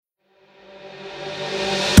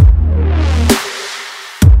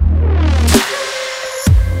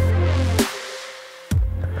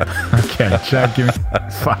Okay, Chad, give me...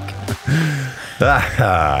 Fuck.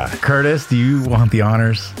 Curtis, do you want the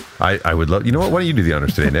honors? I would love... You know what? Why don't you do the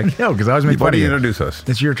honors today, Nick? No, because I was making fun Why of don't you you. introduce us?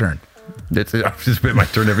 It's your turn. It's just been my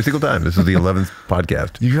turn every single time. This is the 11th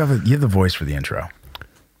podcast. You have the voice for the intro.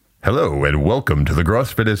 Hello, and welcome to the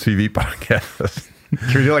CrossFit SCV podcast.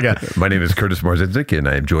 Should we do like a... My name is Curtis Marzinzik, and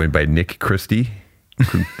I am joined by Nick Christie.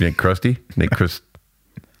 Nick Christie? Nick Christ...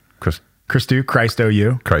 Christou, Christ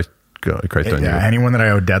OU. Christ on you. Yeah, anyone that I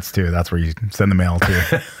owe debts to, that's where you send the mail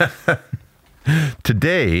to.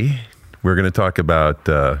 Today, we're going to talk about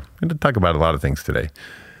a lot of things today.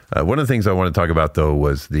 One of the things I want to talk about, though,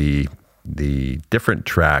 was the different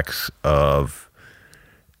tracks of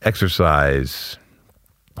exercise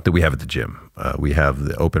that we have at the gym. We have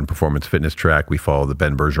the open performance fitness track. We follow the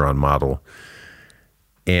Ben Bergeron model.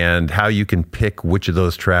 And how you can pick which of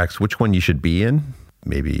those tracks, which one you should be in.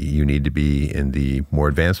 Maybe you need to be in the more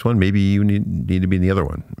advanced one. Maybe you need to be in the other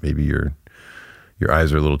one. Maybe your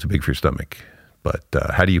eyes are a little too big for your stomach. But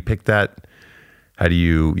how do you pick that? How do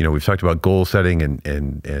you we've talked about goal setting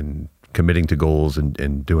and committing to goals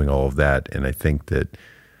and doing all of that. And I think that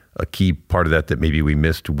a key part of that maybe we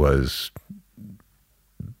missed was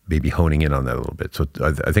maybe honing in on that a little bit. So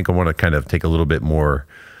I think I want to kind of take a little bit more,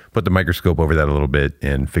 put the microscope over that a little bit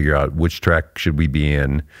and figure out which track should we be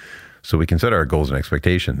in so we can set our goals and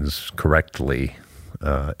expectations correctly,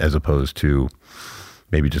 as opposed to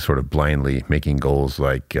maybe just sort of blindly making goals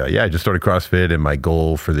like, I just started CrossFit and my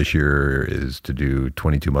goal for this year is to do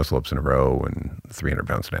 22 muscle ups in a row and 300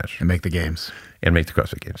 pound snatch. And make the games. And make the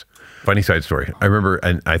CrossFit Games. Funny side story. I remember,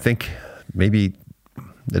 and I think maybe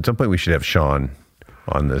at some point we should have Sean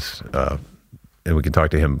on this, and we can talk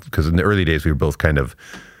to him, because in the early days we were both kind of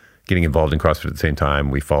getting involved in CrossFit at the same time.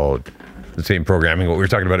 We followed the same programming. What we were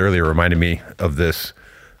talking about earlier reminded me of this.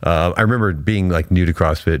 I remember being like new to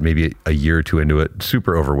CrossFit, maybe a year or two into it,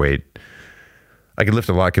 super overweight. I could lift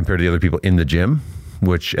a lot compared to the other people in the gym,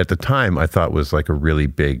 which at the time I thought was like a really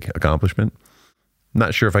big accomplishment.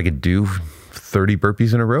 Not sure if I could do 30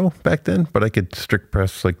 burpees in a row back then, but I could strict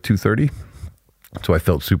press like 230. So I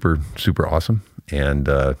felt super, super awesome. And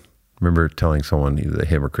I remember telling someone, either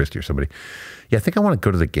him or Christy or somebody, I think I want to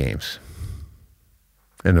go to the games.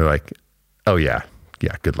 And they're like, oh yeah,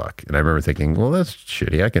 good luck. And I remember thinking, well, that's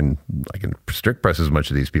shitty. I can strict press as much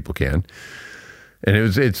as these people can. And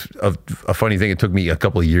it's a funny thing. It took me a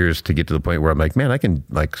couple of years to get to the point where I'm like, man, I can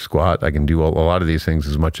like squat. I can do a lot of these things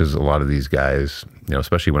as much as a lot of these guys,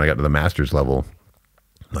 especially when I got to the masters level.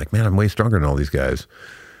 I'm like, man, I'm way stronger than all these guys.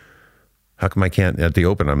 How come I can't at the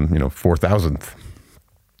open? I'm 4,000th.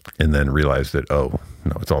 And then realized that, oh,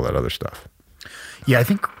 no, it's all that other stuff. Yeah, I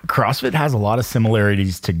think CrossFit has a lot of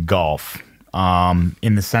similarities to golf,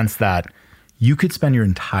 in the sense that you could spend your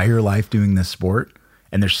entire life doing this sport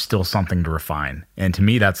and there's still something to refine. And to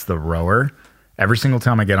me, that's the rower. Every single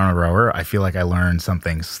time I get on a rower, I feel like I learn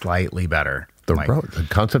something slightly better. The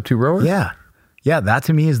Concept 2 rower? Yeah. Yeah, that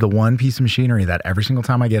to me is the one piece of machinery that every single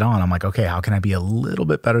time I get on, I'm like, okay, how can I be a little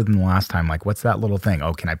bit better than the last time? Like, what's that little thing?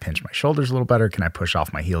 Oh, can I pinch my shoulders a little better? Can I push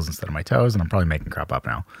off my heels instead of my toes? And I'm probably making crap up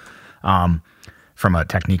now, from a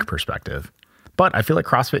technique perspective. But I feel like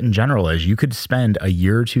CrossFit in general is you could spend a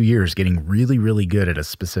year or 2 years getting really, really good at a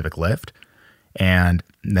specific lift and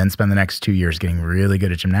then spend the next 2 years getting really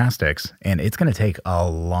good at gymnastics. And it's going to take a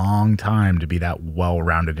long time to be that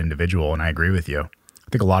well-rounded individual. And I agree with you. I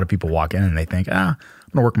think a lot of people walk in and they think, I'm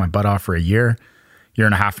going to work my butt off for a year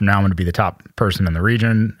and a half from now, I'm going to be the top person in the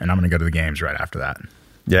region and I'm going to go to the games right after that.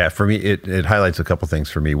 Yeah, for me, it highlights a couple things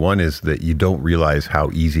for me. One is that you don't realize how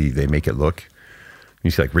easy they make it look. You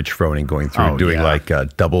see like Rich Froning going through doing like a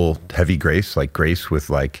double heavy Grace, like Grace with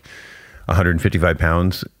like 155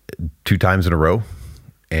 pounds 2 times in a row.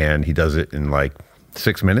 And he does it in like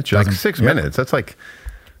 6 minutes. You're like 6 minutes. That's like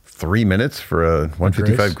 3 minutes for a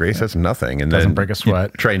 155 Grace. That's nothing. And doesn't then break a sweat.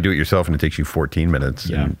 You try and do it yourself and it takes you 14 minutes.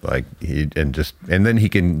 Yeah. And like and then he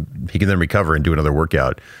can then recover and do another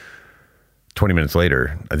workout 20 minutes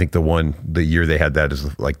later. I think the year they had that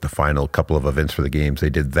is like the final couple of events for the games. They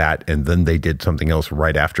did that and then they did something else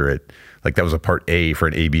right after it. Like that was a part A for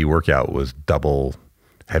an AB workout, was double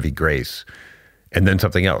heavy Grace and then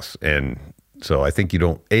something else. And so I think you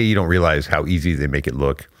don't realize how easy they make it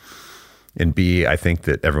look. And B, I think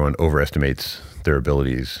that everyone overestimates their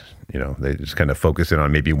abilities. They just kind of focus in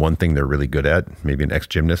on maybe one thing they're really good at. Maybe an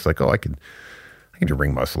ex-gymnast, like, I can do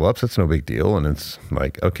ring muscle ups. That's no big deal. And it's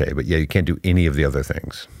like, okay, but you can't do any of the other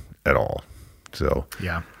things at all. So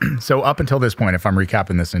yeah. So up until this point, if I'm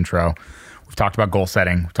recapping this intro, we've talked about goal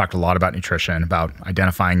setting. We've talked a lot about nutrition, about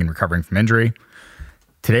identifying and recovering from injury.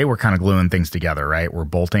 Today, we're kind of gluing things together, right? We're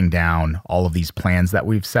bolting down all of these plans that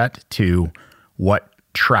we've set to what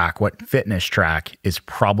track, what fitness track is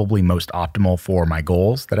probably most optimal for my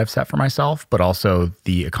goals that I've set for myself, but also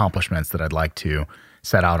the accomplishments that I'd like to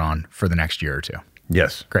set out on for the next year or two.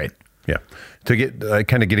 Yes. Great. Yeah. To get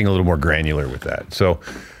kind of getting a little more granular with that. So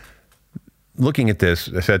looking at this,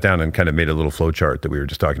 I sat down and kind of made a little flow chart that we were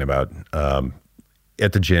just talking about.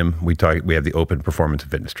 At the gym, we have the open performance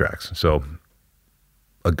and fitness tracks. So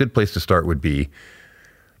a good place to start would be,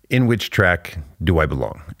 in which track do I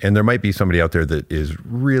belong? And there might be somebody out there that is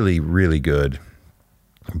really, really good,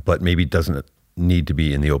 but maybe doesn't need to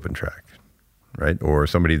be in the open track, right? Or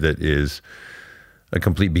somebody that is a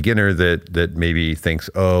complete beginner that maybe thinks,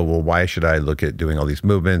 oh, well, why should I look at doing all these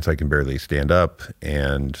movements? I can barely stand up.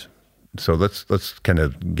 And so let's kind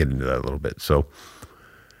of get into that a little bit. So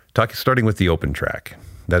starting with the open track.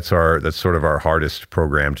 That's sort of our hardest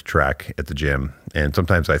programmed track at the gym. And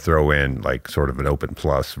sometimes I throw in like sort of an open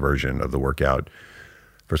plus version of the workout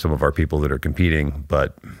for some of our people that are competing,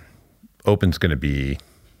 but open's going to be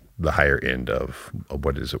the higher end of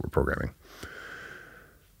what it is that we're programming.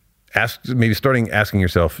 Asking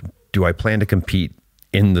yourself, do I plan to compete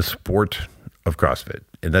in the sport of CrossFit?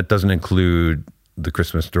 And that doesn't include the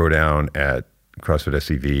Christmas Throwdown at CrossFit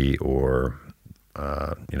SCV or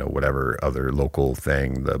whatever other local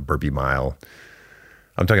thing, the Burpee Mile.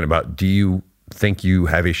 I'm talking about, do you think you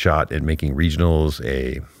have a shot at making regionals,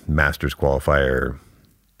 a Masters qualifier?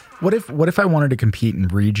 What if I wanted to compete in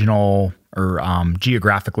regional or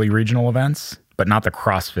geographically regional events, but not the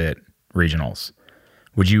CrossFit regionals?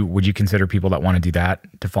 Would you consider people that want to do that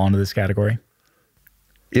to fall into this category?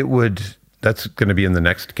 That's going to be in the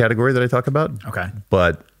next category that I talk about. Okay.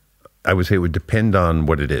 But I would say it would depend on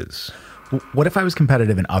what it is. What if I was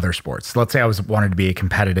competitive in other sports? Let's say I wanted to be a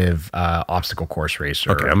competitive obstacle course racer.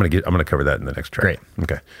 Okay, I'm going to cover that in the next track. Great.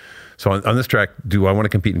 Okay. So on this track, do I want to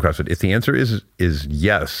compete in CrossFit? If the answer is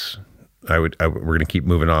yes, we're going to keep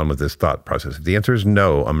moving on with this thought process. If the answer is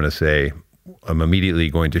no, I'm going to say I'm immediately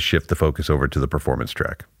going to shift the focus over to the performance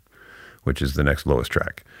track, which is the next lowest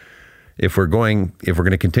track. If we're going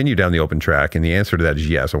to continue down the open track, and the answer to that is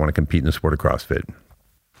yes, I want to compete in the sport of CrossFit.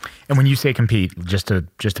 And when you say compete, just to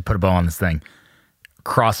put a bow on this thing,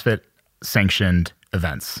 CrossFit sanctioned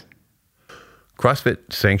events.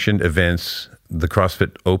 CrossFit sanctioned events, the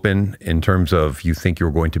CrossFit Open, in terms of you think you're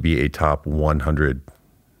going to be a top 100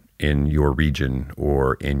 in your region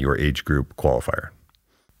or in your age group qualifier,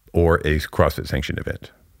 or a CrossFit sanctioned event.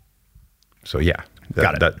 So yeah,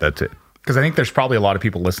 that's it. Because I think there's probably a lot of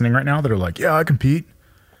people listening right now that are like, yeah, I compete.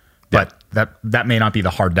 But that may not be the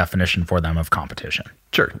hard definition for them of competition.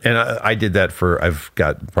 Sure. And I did that I've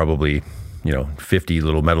got probably, 50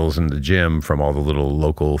 little medals in the gym from all the little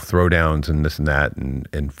local throwdowns and this and that.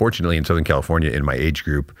 And fortunately in Southern California, in my age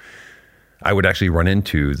group, I would actually run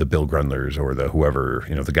into the Bill Grundlers or the whoever,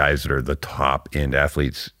 the guys that are the top end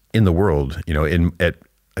athletes in the world,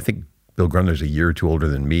 I think Bill Grundler's a year or two older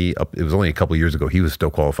than me. It was only a couple of years ago. He was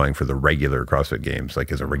still qualifying for the regular CrossFit Games,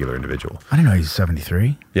 like as a regular individual. I didn't know he was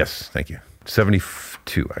 73. Yes, thank you.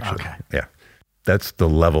 72, actually. Okay. Yeah. That's the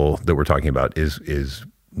level that we're talking about is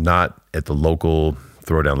not at the local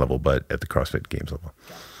throwdown level, but at the CrossFit Games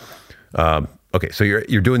level. Okay, so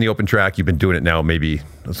you're doing the open track. You've been doing it now maybe.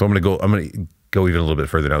 So I'm going to go even a little bit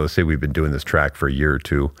further now. Let's say we've been doing this track for a year or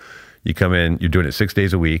two. You come in, you're doing it 6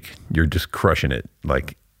 days a week. You're just crushing it.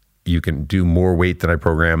 Like, you can do more weight than I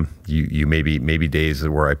program. You maybe days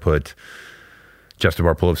where I put chest to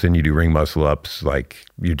bar pull-ups in, you do ring muscle ups. Like,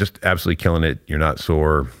 you're just absolutely killing it. You're not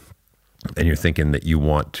sore, and you're thinking that you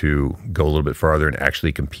want to go a little bit farther and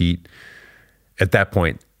actually compete. At that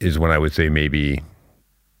point is when I would say maybe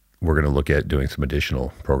we're going to look at doing some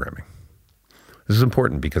additional programming. This is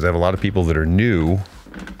important because I have a lot of people that are new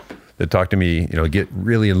that talk to me, get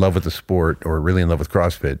really in love with the sport or really in love with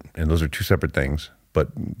CrossFit, and those are two separate things.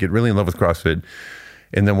 But get really in love with CrossFit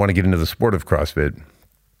and then want to get into the sport of CrossFit.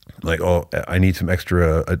 Like, oh, I need some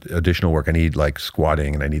extra additional work. I need like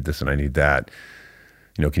squatting and I need this and I need that.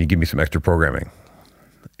 Can you give me some extra programming?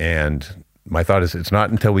 And my thought is it's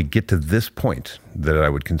not until we get to this point that I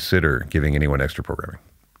would consider giving anyone extra programming.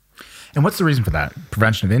 And what's the reason for that?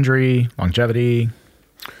 Prevention of injury, longevity?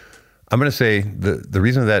 I'm going to say the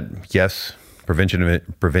reason of that, yes, prevention,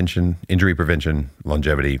 injury prevention,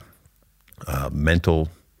 longevity, mental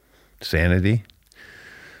sanity.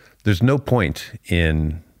 There's no point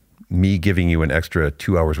in me giving you an extra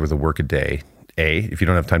 2 hours worth of work a day. A, if you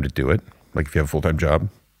don't have time to do it, like if you have a full-time job.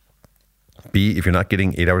 B, if you're not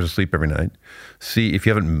getting 8 hours of sleep every night. C, if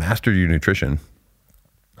you haven't mastered your nutrition.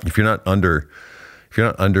 If you're not under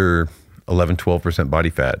 11, 12% body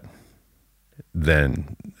fat,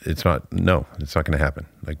 then it's not going to happen.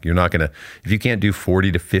 Like you're not going to, if you can't do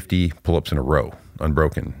 40 to 50 pull-ups in a row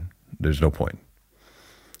unbroken, there's no point.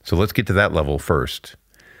 So let's get to that level first.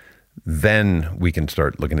 Then we can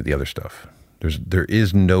start looking at the other stuff. There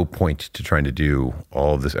is no point to trying to do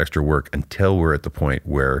all of this extra work until we're at the point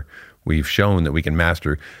where we've shown that we can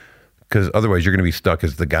master, because otherwise you're going to be stuck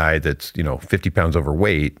as the guy that's, 50 pounds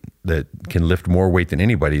overweight that can lift more weight than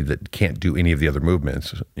anybody that can't do any of the other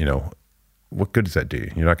movements. What good does that do?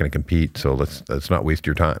 You're not going to compete, so let's not waste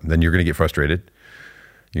your time. Then you're going to get frustrated.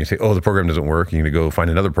 You say, oh, the program doesn't work. You're going to go find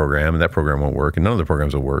another program, and that program won't work, and none of the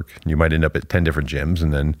programs will work. You might end up at 10 different gyms,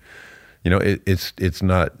 and then, it's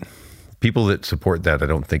not, people that support that, I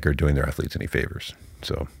don't think are doing their athletes any favors.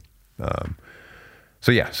 So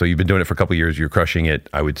you've been doing it for a couple of years. You're crushing it.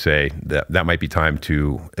 I would say that might be time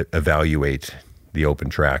to evaluate the open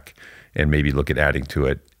track and maybe look at adding to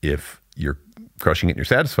it if you're crushing it and you're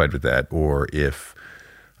satisfied with that, or if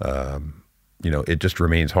it just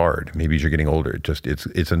remains hard. Maybe as you're getting older,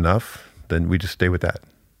 it's enough. Then we just stay with that,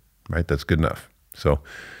 right? That's good enough. So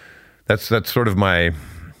that's sort of my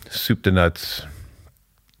soup to nuts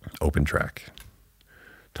open track.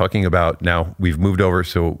 Talking about now, we've moved over,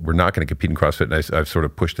 so we're not going to compete in CrossFit. And I've sort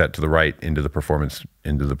of pushed that to the right into the performance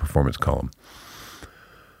column.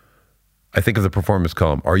 I think of the performance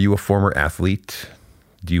column. Are you a former athlete?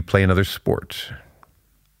 Do you play another sport?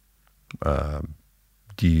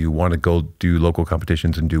 Do you want to go do local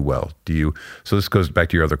competitions and do well? So this goes back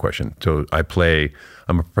to your other question. So I'm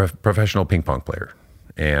a professional ping pong player,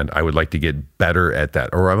 and I would like to get better at that.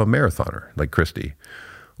 Or I'm a marathoner like Christy.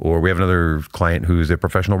 Or we have another client who's a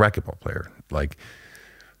professional racquetball player. Like,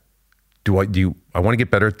 I want to get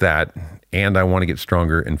better at that, and I want to get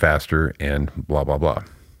stronger and faster and blah, blah, blah.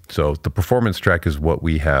 So the performance track is what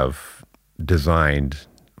we have designed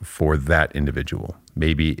for that individual.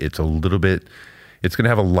 Maybe it's going to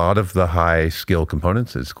have a lot of the high skill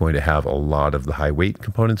components. It's going to have a lot of the high weight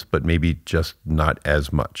components, but maybe just not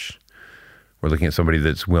as much. We're looking at somebody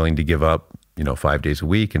that's willing to give up, 5 days a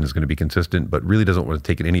week and is going to be consistent, but really doesn't want to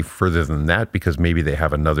take it any further than that because maybe they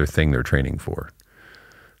have another thing they're training for.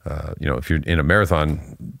 If you're in a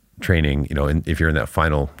marathon training, and if you're in that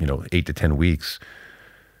final, 8 to 10 weeks,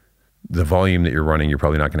 the volume that you're running, you're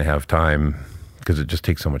probably not going to have time because it just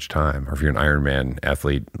takes so much time. Or if you're an Ironman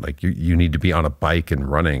athlete, like you need to be on a bike and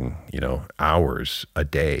running, hours a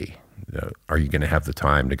day. Are you going to have the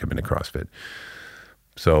time to come into CrossFit?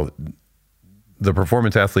 So the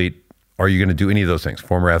performance athlete, are you going to do any of those things?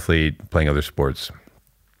 Former athlete, playing other sports?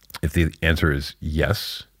 If the answer is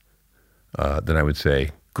yes, then I would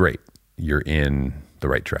say, great, you're in the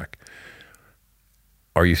right track.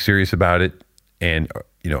 Are you serious about it? And are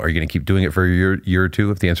you going to keep doing it for a year or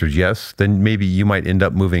two? If the answer is yes, then maybe you might end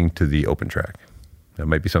up moving to the open track. That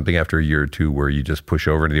might be something after a year or two where you just push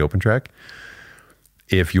over into the open track.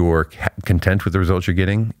 If you're content with the results you're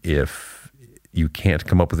getting, if you can't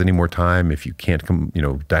come up with any more time, if you can't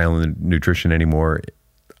dial in the nutrition anymore,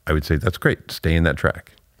 I would say that's great. Stay in that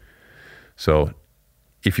track. So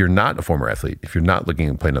if you're not a former athlete, if you're not looking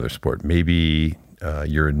to play another sport, maybe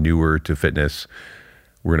you're newer to fitness,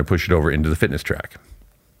 we're going to push it over into the fitness track.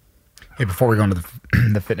 Hey, before we go into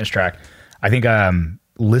the fitness track, I think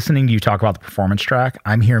listening to you talk about the performance track,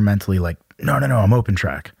 I'm here mentally like, no, I'm open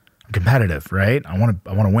track. I'm competitive, right? I want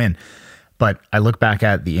to win. But I look back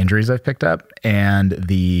at the injuries I've picked up and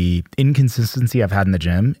the inconsistency I've had in the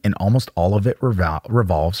gym, and almost all of it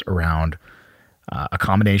revolves around a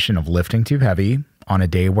combination of lifting too heavy on a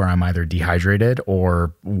day where I'm either dehydrated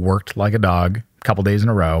or worked like a dog a couple days in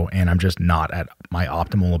a row, and I'm just not at my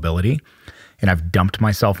optimal ability. And I've dumped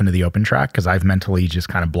myself into the open track because I've mentally just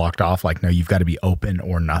kind of blocked off like, no, you've got to be open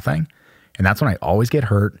or nothing. And that's when I always get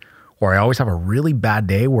hurt, or I always have a really bad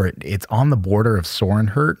day where it's on the border of sore and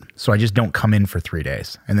hurt. So I just don't come in for 3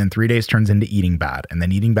 days. And then 3 days turns into eating bad. And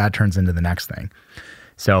then eating bad turns into the next thing.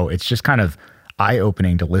 So it's just kind of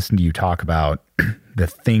eye-opening to listen to you talk about the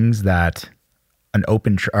things that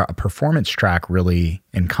a performance track really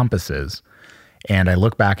encompasses. And I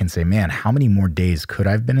look back and say, man, how many more days could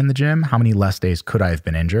I have been in the gym? How many less days could I have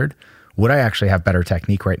been injured? Would I actually have better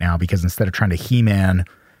technique right now? Because instead of trying to He-Man,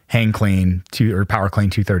 hang clean or power clean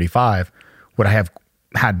 235, would I have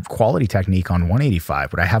had quality technique on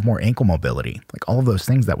 185? Would I have more ankle mobility? Like all of those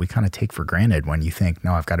things that we kind of take for granted when you think,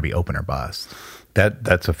 no, I've got to be open or bust.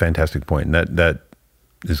 That's a fantastic point. And that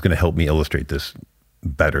is going to help me illustrate this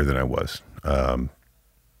better than I was.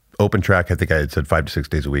 Open track, I think I had said 5 to 6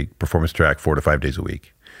 days a week. Performance track, 4 to 5 days a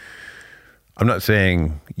week. I'm not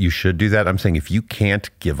saying you should do that. I'm saying if you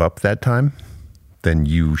can't give up that time, then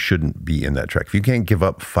you shouldn't be in that track. If you can't give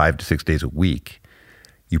up 5 to 6 days a week,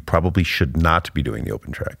 you probably should not be doing the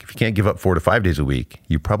open track. If you can't give up 4 to 5 days a week,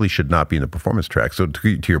 you probably should not be in the performance track. So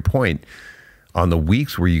to your point, on the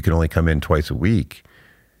weeks where you can only come in twice a week,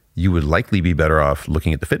 you would likely be better off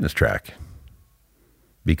looking at the fitness track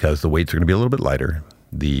because the weights are going to be a little bit lighter.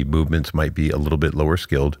 The movements might be a little bit lower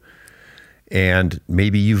skilled. And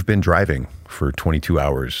maybe you've been driving for 22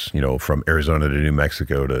 hours, from Arizona to New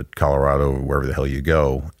Mexico to Colorado, wherever the hell you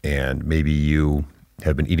go. And maybe you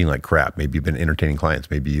have been eating like crap. Maybe you've been entertaining clients.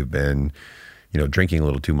 Maybe you've been, drinking a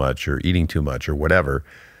little too much or eating too much or whatever.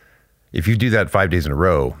 If you do that 5 days in a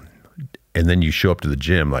row and then you show up to the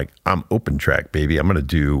gym like, I'm open track, baby. I'm going to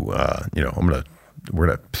do, we're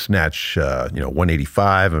going to snatch,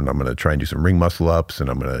 185 and I'm going to try and do some ring muscle ups and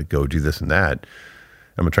I'm going to go do this and that.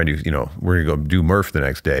 I'm going to try and do, we're going to go do Murph the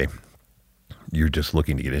next day. You're just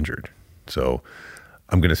looking to get injured. So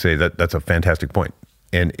I'm going to say that that's a fantastic point.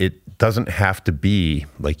 And it doesn't have to be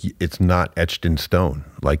like, it's not etched in stone.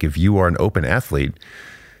 Like if you are an open athlete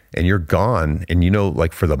and you're gone and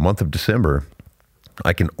like for the month of December,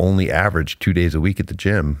 I can only average 2 days a week at the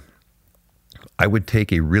gym. I would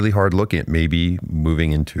take a really hard look at maybe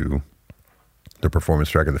moving into the performance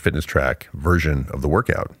track or the fitness track version of the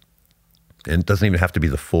workout. And it doesn't even have to be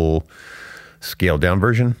the full scaled down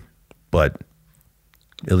version, but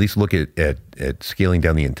at least look at scaling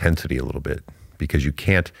down the intensity a little bit. Because you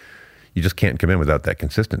just can't come in without that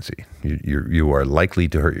consistency. You are likely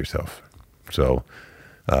to hurt yourself. So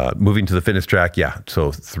moving to the fitness track, so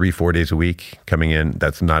 3-4 days a week coming in,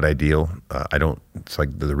 that's not ideal. It's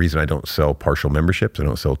like the reason I don't sell partial memberships. I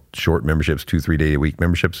don't sell short memberships, 2-3 day a week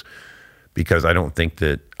memberships, because I don't think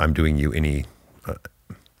that I'm doing you any,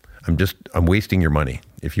 I'm wasting your money.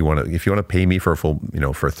 If you want to pay me for a full,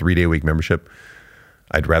 for a 3 day a week membership,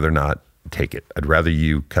 I'd rather not take it. I'd rather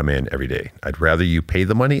you come in every day. I'd rather you pay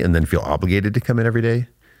the money and then feel obligated to come in every day,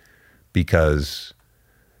 because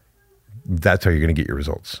that's how you're going to get your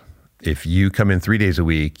results. If you come in 3 days a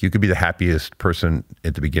week, you could be the happiest person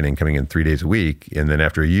at the beginning coming in 3 days a week. And then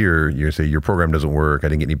after a year, you're going to say, your program doesn't work. I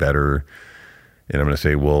didn't get any better. And I'm going to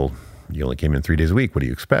say, well, you only came in 3 days a week. What do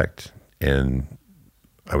you expect? And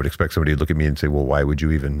I would expect somebody to look at me and say, well, why would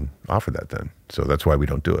you even offer that then? So that's why we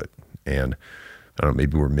don't do it. And I don't know,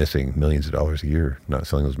 maybe we're missing millions of dollars a year not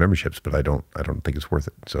selling those memberships, but I don't think it's worth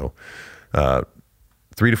it. So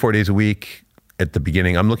 3 to 4 days a week at the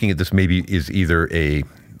beginning. I'm looking at this maybe is either a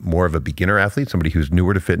more of a beginner athlete, somebody who's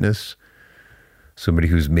newer to fitness, somebody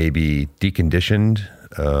who's maybe deconditioned,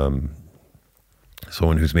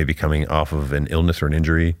 someone who's maybe coming off of an illness or an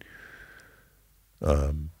injury,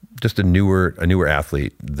 just a newer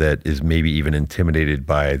athlete that is maybe even intimidated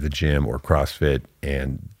by the gym or CrossFit.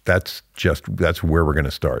 And that's where we're going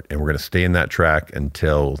to start. And we're going to stay in that track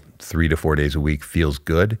until 3 to 4 days a week feels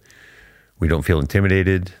good. We don't feel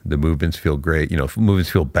intimidated. The movements feel great. Movements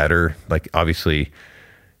feel better. Like obviously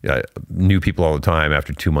new people all the time,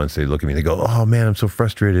 after 2 months, they look at me and they go, oh man, I'm so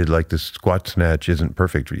frustrated. Like the squat snatch isn't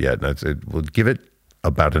perfect yet. And I said, well, give it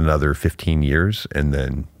about another 15 years and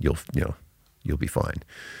then you'll be fine.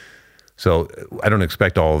 So I don't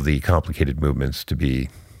expect all of the complicated movements to be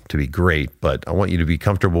great, but I want you to be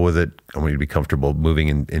comfortable with it. I want you to be comfortable moving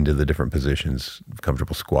into the different positions,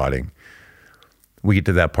 comfortable squatting. We get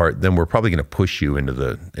to that part, then we're probably going to push you into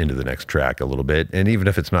the next track a little bit. And even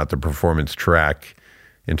if it's not the performance track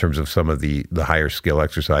in terms of some of the higher skill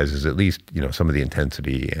exercises, at least, some of the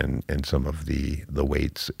intensity and some of the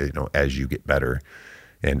weights, as you get better.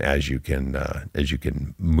 And as you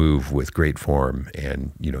can move with great form,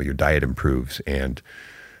 and your diet improves, and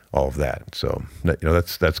all of that. So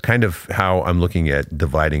that's kind of how I'm looking at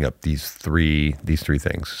dividing up these three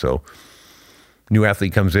things. So new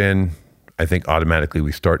athlete comes in, I think automatically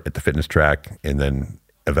we start at the fitness track and then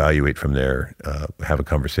evaluate from there. Have a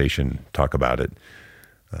conversation, talk about it.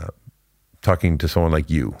 Talking to someone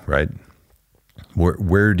like you, right?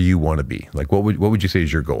 Where do you want to be? Like what would you say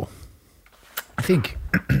is your goal? I think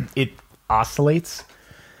it oscillates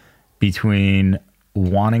between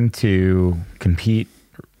wanting to compete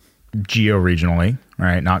geo-regionally,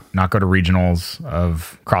 right? Not go to regionals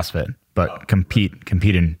of CrossFit, but compete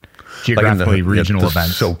in geographically regional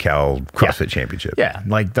events. SoCal CrossFit Championship. Yeah,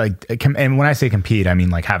 and when I say compete, I mean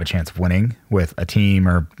like have a chance of winning with a team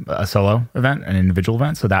or a solo event, an individual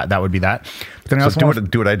event. So that would be that. But then I also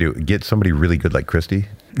do what I do. Get somebody really good like Christy,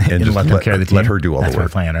 and just let them carry the team. Let her do all That's the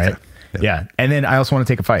work. That's my plan, right? Yeah. And then I also want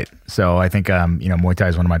to take a fight. So I think, Muay Thai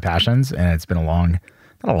is one of my passions, and it's been not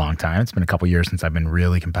a long time. It's been a couple years since I've been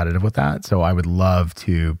really competitive with that. So I would love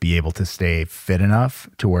to be able to stay fit enough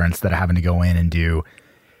to where instead of having to go in and do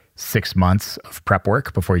 6 months of prep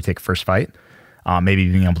work before you take a first fight,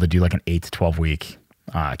 maybe being able to do like an 8 to 12 week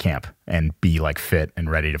camp and be like fit and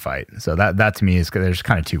ready to fight. So that to me is, there's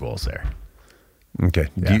kind of two goals there. Okay.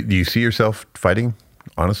 Yeah. Do you see yourself fighting,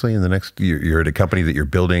 honestly, in the next, you're at a company that you're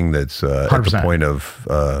building that's at the 100%. point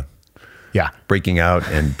of Yeah. breaking out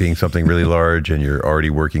and being something really large, and you're already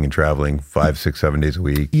working and traveling 5, 6, 7 days a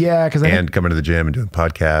week. Yeah, because and coming to the gym and doing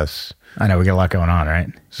podcasts. I know we got a lot going on, right?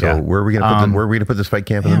 So yeah. where are we gonna put this fight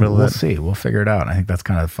camp in the middle we'll of that? see. We'll figure it out. I think that's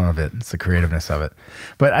kind of the fun of it. It's the creativeness of it.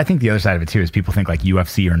 But I think the other side of it too is people think like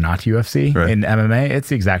UFC or not UFC. Right. In MMA, it's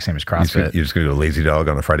the exact same as CrossFit. You're just gonna go lazy dog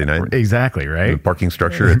on a Friday night. Exactly, right? The parking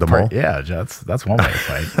structure at the mall. Yeah, that's one way to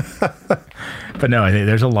fight. But no, I think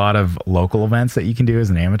there's a lot of local events that you can do as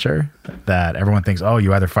an amateur that everyone thinks, oh,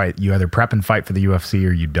 you either prep and fight for the UFC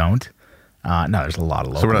or you don't. No, there's a lot of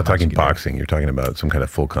local. So we're not events talking you can do. boxing. You're talking about some kind of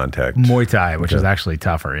full contact Muay Thai, which is actually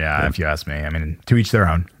tougher. Yeah, if you ask me. I mean, to each their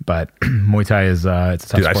own. But Muay Thai is it's a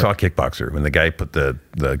tough Dude, I sport. saw a kickboxer when the guy put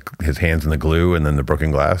his hands in the glue and then the broken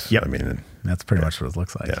glass. Yep. I mean, That's pretty much what it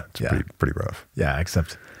looks like. yeah, it's pretty rough. Yeah,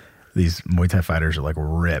 except these Muay Thai fighters are like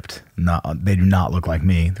ripped. They do not look like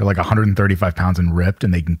me. They're like 135 pounds and ripped,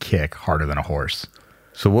 and they can kick harder than a horse.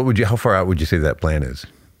 So how far out would you say that plan is?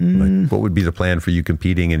 Like, what would be the plan for you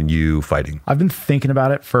competing and you fighting? I've been thinking about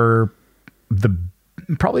it for I've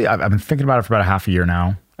been thinking about it for about a half a year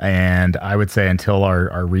now. And I would say until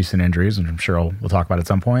our recent injuries, which I'm sure we'll talk about at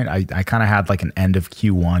some point, I kind of had like an end of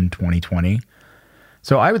Q1 2020.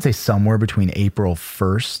 So I would say somewhere between April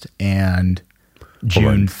 1st and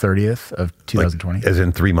June 30th of 2020. Like, as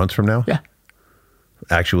in 3 months from now? Yeah.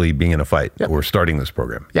 Actually being in a fight Yep. or starting this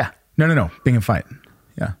program. Yeah. No. Being in fight.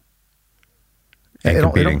 Yeah. And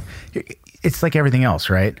competing. It's like everything else,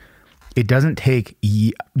 right? It doesn't take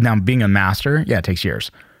now being a master. Yeah, it takes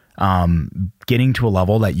years. Getting to a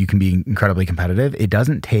level that you can be incredibly competitive, it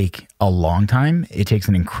doesn't take a long time. It takes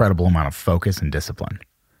an incredible amount of focus and discipline.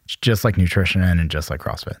 It's just like nutrition and just like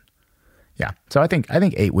CrossFit. Yeah. So I think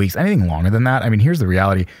 8 weeks, anything longer than that. I mean, here's the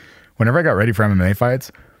reality. Whenever I got ready for MMA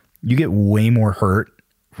fights, you get way more hurt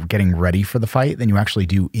getting ready for the fight than you actually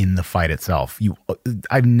do in the fight itself.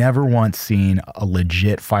 I've never once seen a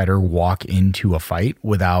legit fighter walk into a fight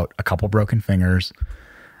without a couple broken fingers,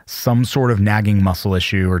 some sort of nagging muscle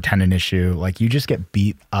issue or tendon issue. Like, you just get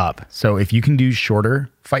beat up. So if you can do shorter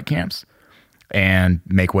fight camps and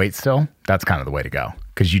make weight still, that's kind of the way to go,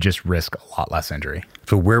 because you just risk a lot less injury.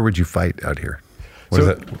 So where would you fight out here? What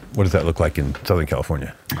does that look like in Southern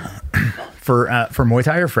California? For Muay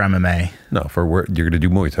Thai or for MMA? No, for where you're going to do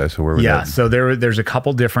Muay Thai. So where would that? So there's a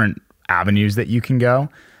couple different avenues that you can go.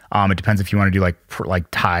 It depends if you want to do like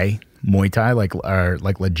Thai Muay Thai,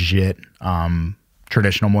 like legit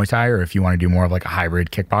traditional Muay Thai, or if you want to do more of like a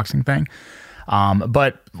hybrid kickboxing thing.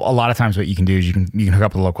 But a lot of times what you can do is you can hook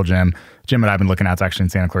up with a local gym. Gym that I've been looking at is actually in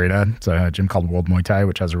Santa Clarita. It's a gym called World Muay Thai,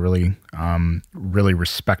 which has a really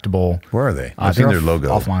respectable. Where are they? I've seen their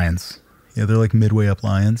logo. Off Lions. Yeah, they're like midway up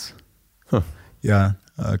Lions. Huh. Yeah.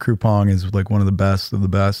 Crew Pong is like one of the best of the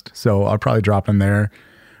best. So I'll probably drop in there,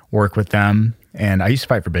 work with them. And I used to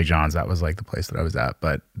fight for Big John's. That was like the place that I was at,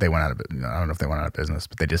 but they went out of, I don't know if they went out of business,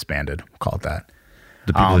 but they disbanded. We'll call it that.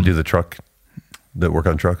 The people that do the truck, that work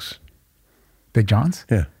on trucks? Big John's?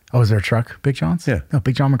 Yeah. Oh, is there a truck? Big John's? Yeah. No,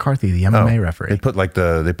 Big John McCarthy, the MMA referee. They put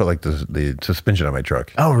the suspension on my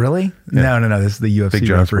truck. Oh, really? Yeah. No. This is the UFC Big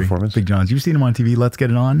John's referee. Performance. Big John's. You've seen him on TV. Let's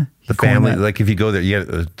Get It On. The family, like if you go there, you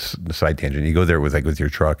get a side tangent. You go there with your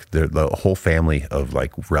truck. The whole family of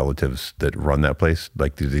like relatives that run that place.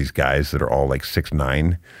 Like these guys that are all like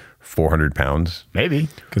 6'9", 400 pounds. Maybe.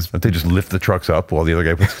 Because Don't they just lift the trucks up while the other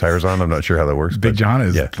guy puts the tires on? I'm not sure how that works. Big John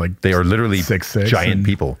is like they are literally 6'6" giant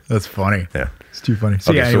people. That's funny. Yeah. It's too funny.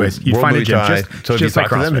 So Okay, yeah, anyways, you World find a Muay gym. Thai. So have you just like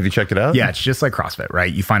talked to them? CrossFit. Have you checked it out? Yeah, it's just like CrossFit, right?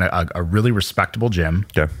 You find a really respectable gym,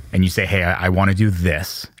 Okay. and you say, hey, I want to do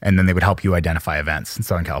this, and then they would help you identify events in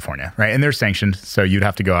Southern California, right? And they're sanctioned, so you'd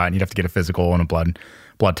have to go out and you'd have to get a physical and a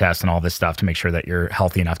blood test and all this stuff to make sure that you're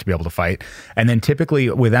healthy enough to be able to fight. And then typically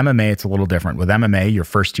with MMA, it's a little different. With MMA, your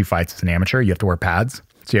first 2 fights as an amateur, you have to wear pads.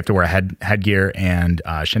 So you have to wear headgear and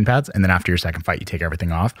shin pads. And then after your second fight, you take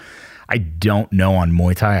everything off. I don't know on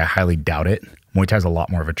Muay Thai. I highly doubt it. Muay Thai is a lot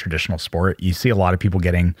more of a traditional sport. You see a lot of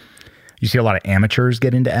amateurs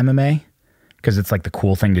get into MMA because it's like the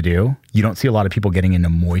cool thing to do. You don't see a lot of people getting into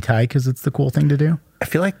Muay Thai because it's the cool thing to do. I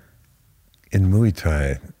feel like in Muay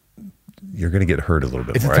Thai, you're going to get hurt a little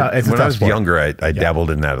bit more. When I was sport. Younger, I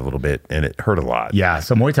dabbled in that a little bit, and it hurt a lot. Yeah.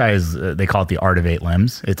 So Muay Thai is they call it the art of 8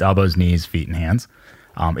 limbs. It's elbows, knees, feet, and hands.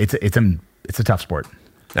 It's a tough sport.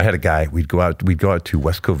 I had a guy. We'd go out to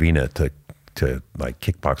West Covina to like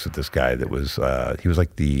kickbox with this guy that was he was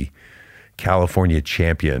like the California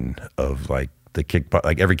champion of like the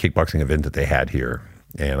like every kickboxing event that they had here.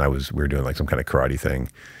 and we were doing like some kind of karate thing.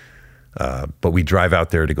 But we drive out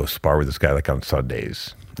there to go spar with this guy like on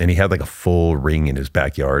Sundays, and he had like a full ring in his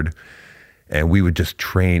backyard, and we would just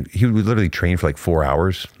train. He would literally train for like 4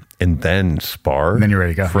 hours and then spar. And then you're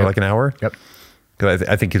ready to go for like an hour. Yep. Because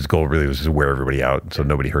I think his goal really was to wear everybody out so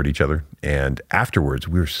nobody hurt each other. And afterwards,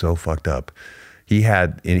 we were so fucked up. He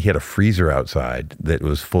had a freezer outside that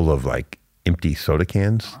was full of like empty soda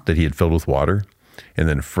cans that he had filled with water, and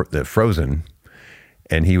then frozen.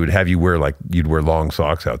 And he would have you you'd wear long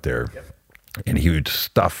socks out there, and he would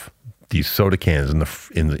stuff these soda cans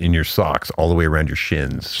in your socks all the way around your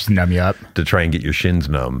shins, Just numb you up. to try and get your shins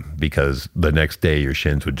numb, because the next day your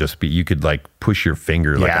shins would just be, you could like push your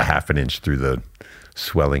finger like a half an inch through the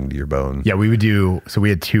swelling to your bone. Yeah, we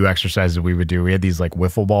had 2 exercises we would do. We had these like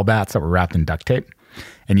wiffle ball bats that were wrapped in duct tape,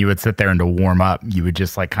 and you would sit there, and to warm up, you would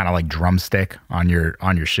just like kind of like drumstick on your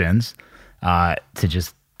shins to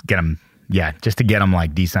just get them. Yeah, just to get them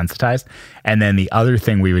like desensitized. And then the other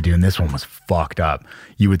thing we would do, and this one was fucked up,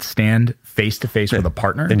 you would stand face to face with a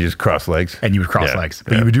partner, And you just cross legs. and you would cross legs,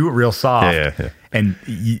 but you would do it real soft. Yeah. And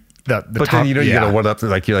But top, then you get a one up,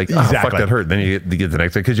 like you're like, oh, fuck, Exactly. that hurt. Then you get the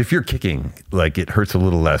next thing, because if you're kicking, like it hurts a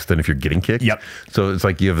little less than if you're getting kicked. Yep. So it's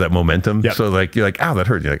like you have that momentum. Yep. So like you're like, ow, that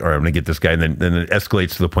hurt. You're like, all right, I'm gonna get this guy, and then it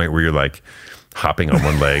escalates to the point where you're like hopping on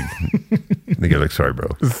one leg. And you're like, sorry, bro.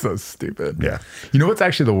 so stupid. Yeah. You know what's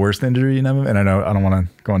actually the worst injury, and I know I don't want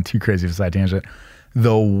to go on too crazy of a side tangent.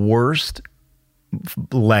 The worst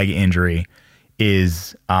leg injury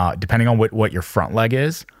is, depending on what your front leg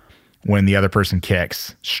is, when the other person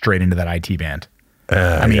kicks straight into that IT band.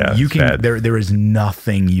 I mean, yeah, you it's can, bad. there is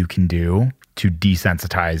nothing you can do to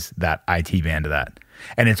desensitize that IT band to that.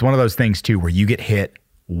 And it's one of those things too, where you get hit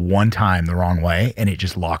one time the wrong way and it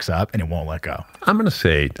just locks up and it won't let go. I'm gonna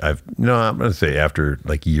say after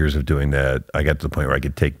like years of doing that, I got to the point where I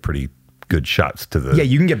could take pretty good shots to the Yeah,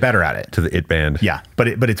 you can get better at it. to the it band. Yeah, but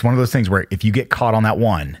it's one of those things where if you get caught on that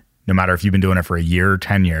one, no matter if you've been doing it for a year or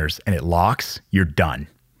 10 years, and it locks, you're done.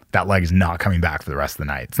 That leg is not coming back for the rest of the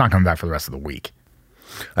night. It's not coming back for the rest of the week.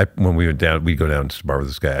 When we'd go down to bar with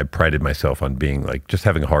this guy, I prided myself on being like, just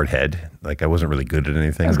having a hard head. Like I wasn't really good at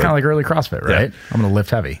anything. It's but- kind of like early CrossFit, right? I'm going to lift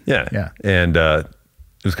heavy. Yeah. Yeah. And it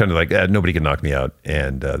was kind of like, nobody can knock me out.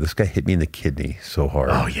 And this guy hit me in the kidney so hard.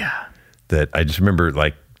 Oh, yeah. That I just remember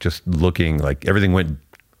like just looking, like everything went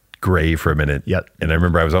gray for a minute. Yep. And I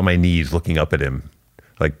remember I was on my knees looking up at him,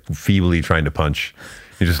 like feebly trying to punch.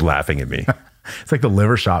 He's just laughing at me. It's like the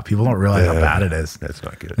liver shot. People don't realize how bad it is. That's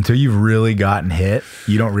not good. Until you've really gotten hit,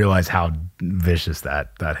 you don't realize how vicious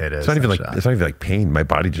that hit is. It's not even that like shot. it's not even like pain. My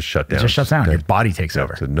body just shut down. It just shuts down. Your body takes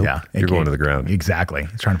over. so nope, yeah, you're going to the ground. Exactly.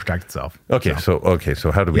 It's trying to protect itself. Okay,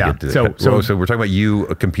 so how do we Yeah, get to so- that? So we're talking about you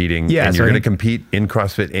competing, Yeah, and so you're I going to think- compete in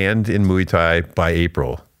CrossFit and in Muay Thai by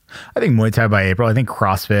April. I think Muay Thai by April. I think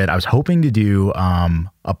CrossFit. I was hoping to do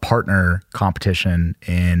a partner competition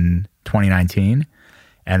in 2019,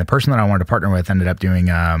 and the person that I wanted to partner with ended up doing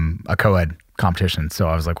a co-ed competition. So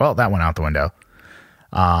I was like, well, that went out the window.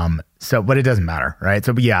 But it doesn't matter, right?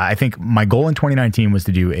 So, but yeah, I think my goal in 2019 was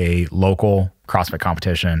to do a local CrossFit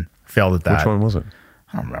competition. Failed at that. Which one was it?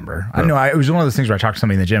 I don't remember. I know it was one of those things where I talked to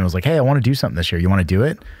somebody in the gym. I was like, hey, I want to do something this year. You want to do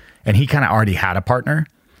it? And he kind of already had a partner.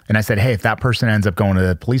 And I said, hey, if that person ends up going to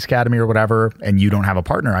the police academy or whatever, and you don't have a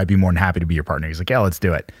partner, I'd be more than happy to be your partner. He's like, yeah, let's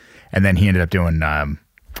do it. And then he ended up doing a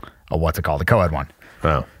co-ed one.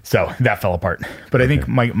 Wow. So that fell apart. But I think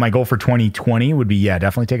my goal for 2020 would be,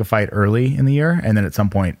 definitely take a fight early in the year. And then at some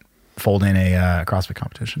point fold in a CrossFit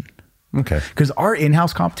competition. Okay. Because our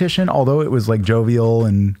in-house competition, although it was like jovial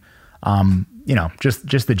and,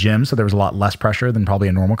 just the gym, so there was a lot less pressure than probably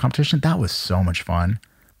a normal competition, that was so much fun.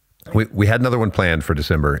 We had another one planned for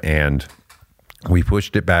December, and we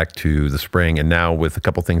pushed it back to the spring. And now with a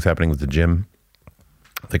couple things happening with the gym,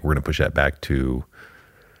 I think we're going to push that back to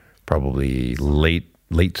probably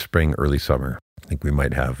late spring, early summer. I think we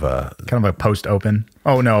might have Kind of a post-open.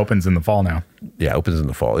 Oh, no, opens in the fall now. opens in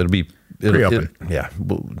the fall. It'll be Pre-open.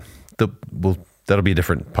 That'll be a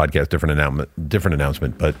different podcast, different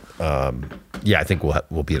announcement. But I think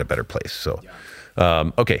we'll be in a better place. So,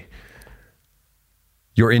 okay.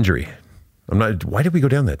 Your injury. Why did we go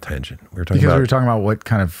down that tangent? We were talking Because we were talking about what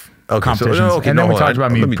kind of competitions. and then we talked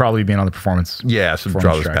about me probably being on the performance. Yeah, so performance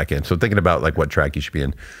draw this track. back in. So thinking about like what track you should be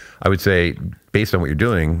in, I would say based on what you're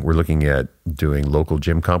doing, we're looking at doing local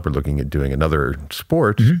gym comp. We're looking at doing another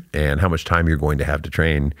sport and how much time you're going to have to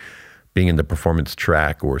train. Being in the performance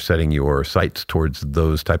track or setting your sights towards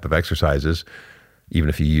those type of exercises, even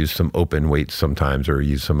if you use some open weights sometimes or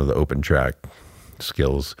use some of the open track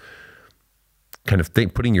skills, kind of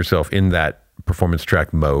putting yourself in that performance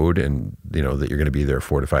track mode and, that you're going to be there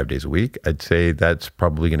 4 to 5 days a week, I'd say that's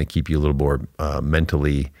probably going to keep you a little more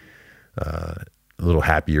mentally a little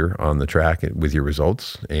happier on the track with your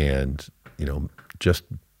results. And, just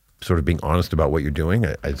sort of being honest about what you're doing,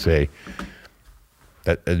 I'd say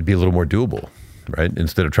that it'd be a little more doable, right?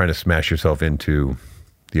 Instead of trying to smash yourself into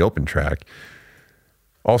the open track.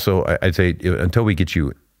 Also, I'd say until we get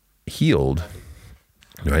you healed,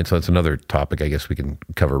 right? So that's another topic I guess we can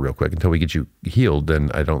cover real quick. Until we get you healed,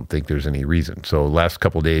 then I don't think there's any reason. So last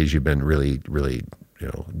couple of days you've been really, really,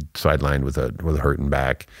 sidelined with a hurting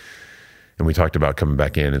back. And we talked about coming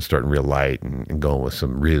back in and starting real light and going with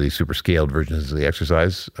some really super scaled versions of the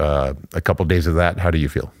exercise. A couple of days of that, how do you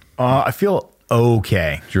feel? I feel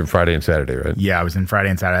okay. You're in Friday and Saturday, right? Yeah, I was in Friday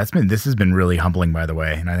and Saturday. This has been really humbling, by the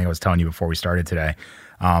way. And I think I was telling you before we started today.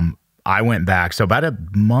 I went back, so about a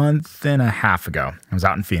month and a half ago, I was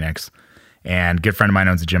out in Phoenix, and a good friend of mine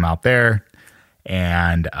owns a gym out there.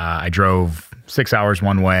 And I drove 6 hours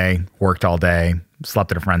one way, worked all day,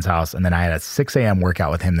 slept at a friend's house, and then I had a 6 a.m.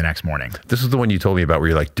 workout with him the next morning. This is the one you told me about where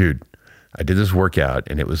you're like, dude, I did this workout,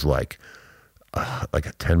 and it was like a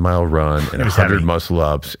 10-mile run and 100 muscle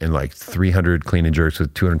ups and like 300 clean and jerks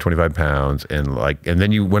with 225 pounds. And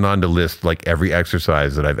then you went on to list like every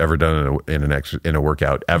exercise that I've ever done in a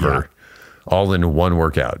workout ever, all in one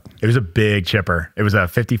workout. It was a big chipper. It was a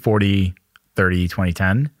 50, 40, 30, 20,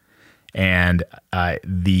 10. And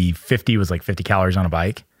the 50 was like 50 calories on a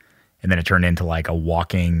bike. And then it turned into like a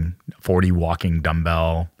 40 walking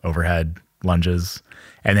dumbbell overhead lunges.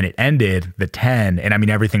 And then it ended the 10. And I mean,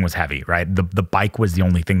 everything was heavy, right? The bike was the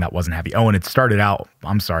only thing that wasn't heavy. Oh, and it started out,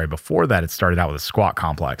 before that, it started out with a squat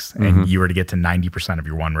complex. And you were to get to 90% of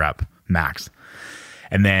your 1 rep max.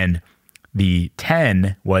 And then the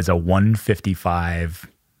 10 was a 155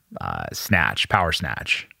 power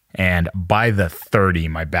snatch. And by the 30,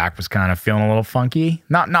 my back was kind of feeling a little funky.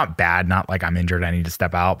 Not bad, not like I'm injured, I need to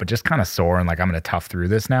step out, but just kind of sore and like I'm going to tough through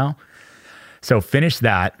this now. So finished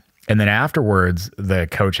that. And then afterwards, the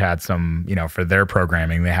coach had some, for their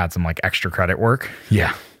programming, they had some like extra credit work.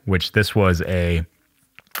 Yeah. Which this was a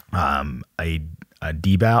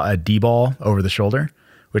D-ball over the shoulder,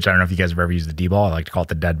 which I don't know if you guys have ever used the D-ball. I like to call it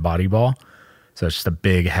the dead body ball. So it's just a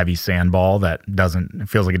big, heavy sand ball that it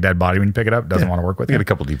feels like a dead body when you pick it up, doesn't want to work with you. I got a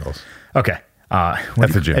couple D-balls. Okay.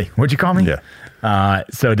 That's the gym. Hey, what'd you call me? Yeah.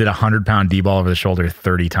 So I did a 100-pound D-ball over the shoulder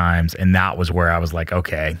 30 times. And that was where I was like,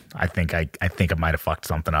 okay, I think I might have fucked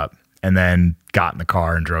something up. And then got in the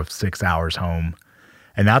car and drove 6 hours home.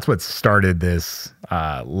 And that's what started this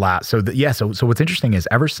So what's interesting is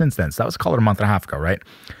ever since then, so that was called a month and a half ago, right?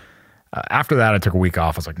 After that, I took a week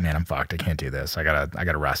off. I was like, man, I'm fucked. I can't do this. I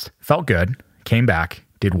gotta rest. Felt good. Came back,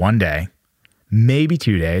 did 1 day, maybe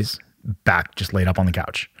 2 days, back, just laid up on the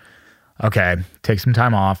couch. Okay, take some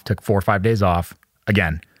time off, took 4 or 5 days off.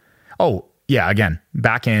 Again,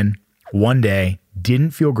 back in 1 day,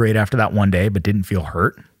 didn't feel great after that 1 day, but didn't feel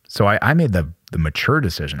hurt. So I made the mature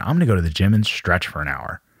decision. I'm going to go to the gym and stretch for an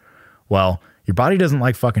hour. Well, your body doesn't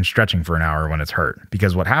like fucking stretching for an hour when it's hurt,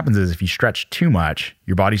 because what happens is if you stretch too much,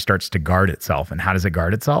 your body starts to guard itself. And how does it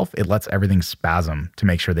guard itself? It lets everything spasm to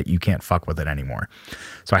make sure that you can't fuck with it anymore.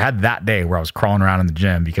 So I had that day where I was crawling around in the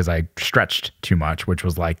gym because I stretched too much, which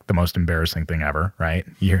was like the most embarrassing thing ever, right?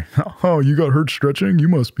 You got hurt stretching? You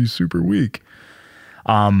must be super weak.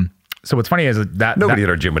 So what's funny is that nobody at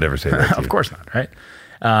our gym would ever say that to you. Of course not, right?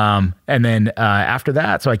 And then after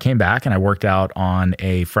that, so I came back and I worked out on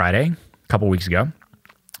a Friday, 2 weeks ago,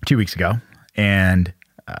 and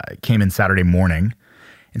came in Saturday morning.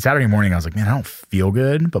 And Saturday morning, I was like, man, I don't feel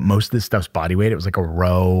good, but most of this stuff's body weight. It was like a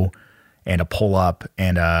row and a pull up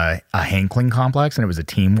and a hang clean complex, and it was a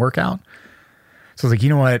team workout. So I was like, you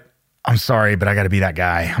know what? I'm sorry, but I got to be that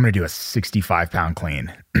guy. I'm going to do a 65-pound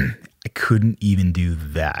clean. I couldn't even do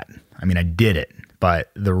that. I mean, I did it,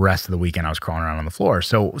 but the rest of the weekend I was crawling around on the floor.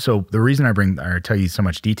 So the reason I tell you so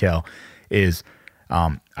much detail is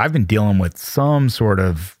I've been dealing with some sort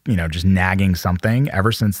of, just nagging something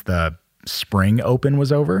ever since the spring open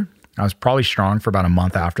was over. I was probably strong for about a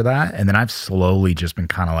month after that. And then I've slowly just been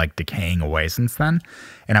kind of like decaying away since then.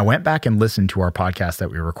 And I went back and listened to our podcast that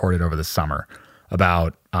we recorded over the summer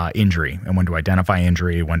about injury and when to identify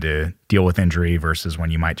injury, when to deal with injury versus when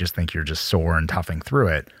you might just think you're just sore and toughing through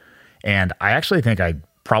it. And I actually think I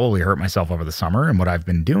probably hurt myself over the summer. And what I've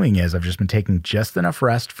been doing is I've just been taking just enough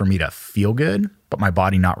rest for me to feel good, but my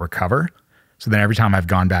body not recover. So then every time I've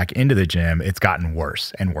gone back into the gym, it's gotten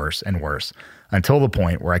worse and worse and worse until the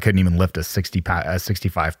point where I couldn't even lift a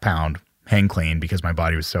 65-pound hang clean because my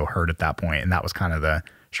body was so hurt at that point. And that was kind of the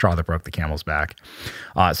straw that broke the camel's back.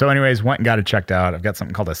 So anyways, went and got it checked out. I've got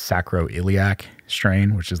something called a sacroiliac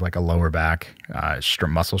strain, which is like a lower back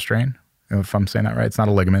muscle strain, if I'm saying that right. It's not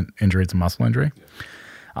a ligament injury, it's a muscle injury.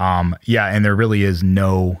 And there really is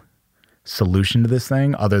no solution to this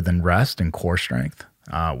thing other than rest and core strength,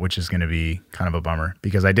 which is going to be kind of a bummer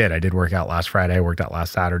because I did work out last Friday, worked out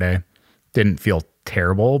last Saturday. Didn't feel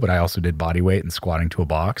terrible, but I also did body weight and squatting to a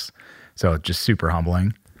box. So just super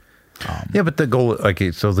humbling. But the goal,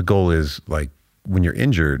 so the goal is like when you're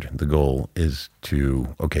injured, the goal is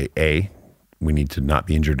to, we need to not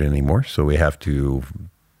be injured anymore. So we have to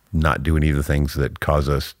not do any of the things that cause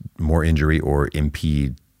us more injury or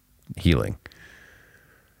impede healing.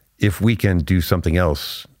 If we can do something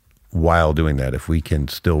else while doing that, if we can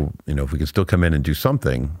still come in and do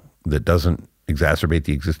something that doesn't exacerbate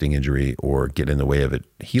the existing injury or get in the way of it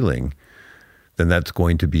healing, then that's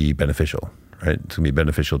going to be beneficial, right? It's going to be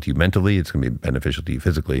beneficial to you mentally. It's going to be beneficial to you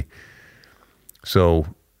physically. So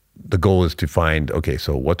the goal is to find,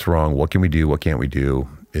 so what's wrong? What can we do? What can't we do?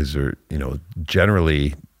 Is there,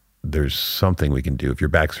 generally there's something we can do. If your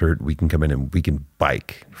back's hurt, we can come in and we can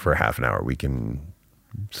bike for half an hour. We can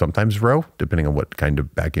sometimes row, depending on what kind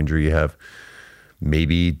of back injury you have.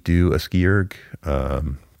 Maybe do a ski erg.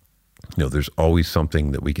 There's always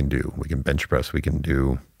something that we can do. We can bench press. We can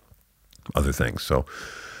do other things. So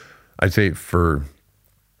I'd say for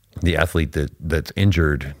the athlete that's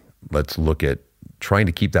injured, let's look at trying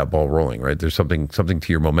to keep that ball rolling, right? There's something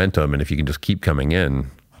to your momentum. And if you can just keep coming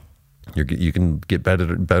in, you can get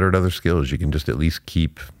better at other skills. You can just at least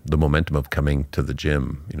keep the momentum of coming to the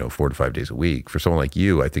gym, 4 to 5 days a week. For someone like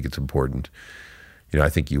you, I think it's important. I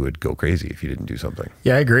think you would go crazy if you didn't do something.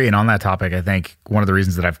 Yeah, I agree. And on that topic, I think one of the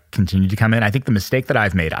reasons that I've continued to come in, I think the mistake that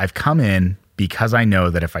I've made, I've come in because I know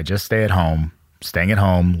that if I just stay at home, staying at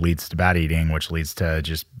home leads to bad eating, which leads to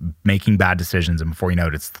just making bad decisions. And before you know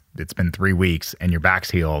it, it's been 3 weeks and your back's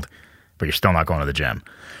healed, but you're still not going to the gym.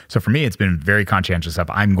 So for me, it's been very conscientious of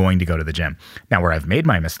I'm going to go to the gym. Now, where I've made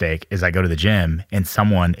my mistake is I go to the gym and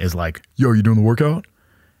someone is like, yo, you doing the workout?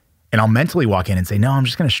 And I'll mentally walk in and say, no, I'm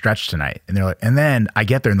just going to stretch tonight. And they're like, and then I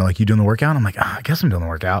get there and they're like, you doing the workout? And I'm like, I guess I'm doing the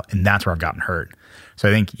workout. And that's where I've gotten hurt. So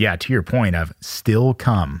I think, to your point of still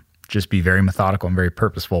come, just be very methodical and very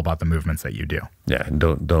purposeful about the movements that you do. Yeah. And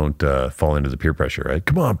don't fall into the peer pressure, right?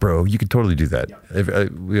 Come on, bro. You could totally do that. Yeah.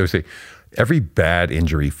 We always say every bad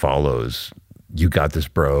injury follows, you got this,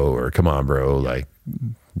 bro, or come on, bro. Like,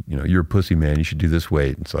 you're a pussy, man. You should do this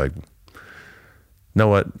weight. It's like, know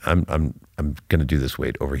what? I'm going to do this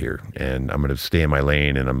weight over here and I'm going to stay in my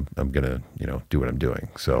lane and I'm going to, do what I'm doing.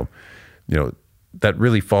 So, that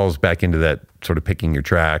really falls back into that sort of picking your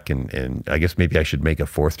track. And I guess maybe I should make a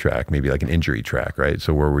fourth track, maybe like an injury track, right?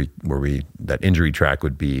 So where we, that injury track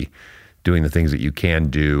would be doing the things that you can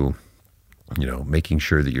do, making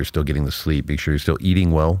sure that you're still getting the sleep, make sure you're still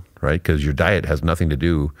eating well, right? Because your diet has nothing to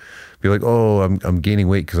do. Be like, oh, I'm gaining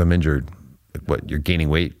weight because I'm injured. Like, what, you're gaining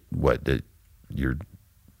weight? What, that your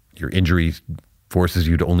injury forces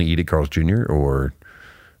you to only eat at Carl's Jr. or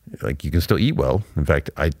like you can still eat well. In fact,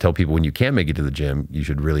 I tell people when you can make it to the gym, you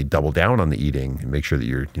should really double down on the eating and make sure that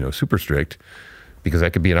you're, super strict, because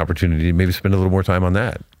that could be an opportunity to maybe spend a little more time on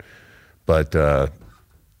that. But,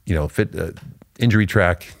 injury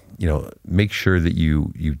track, make sure that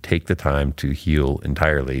you take the time to heal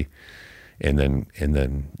entirely, and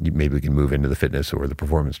then maybe we can move into the fitness or the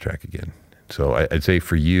performance track again. So I'd say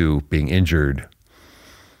for you being injured,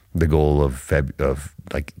 the goal of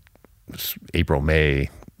like April, May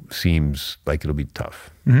seems like it'll be tough.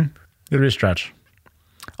 Mm-hmm. It'll be a stretch.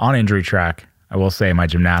 On injury track, I will say my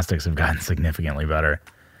gymnastics have gotten significantly better.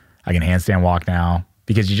 I can handstand walk now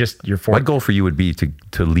because you're My goal for you would be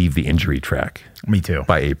to leave the injury track. Me too.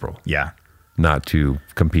 By April. Yeah. Not to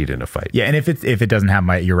compete in a fight. Yeah, and if it doesn't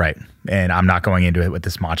happen you're right. And I'm not going into it with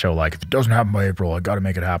this macho, like, if it doesn't happen by April, I got to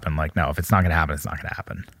make it happen. Like, no, if it's not going to happen, it's not going to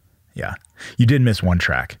happen. Yeah. You did miss one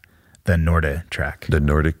track, the Nordic track. The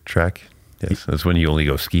Nordic track? Yes. That's when you only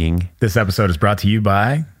go skiing. This episode is brought to you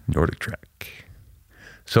by Nordic track.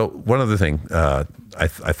 So one other thing I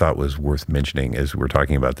thought was worth mentioning as we're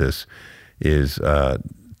talking about this is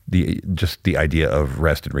the idea of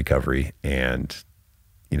rest and recovery, and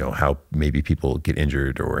how maybe people get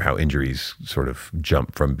injured or how injuries sort of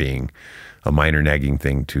jump from being a minor nagging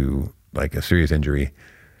thing to like a serious injury.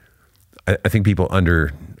 I think people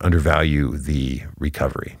undervalue the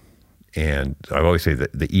recovery. And I always say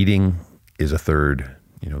that the eating is a third,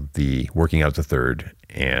 the working out is a third,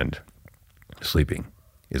 and sleeping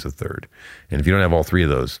is a third. And if you don't have all three of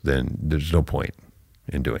those, then there's no point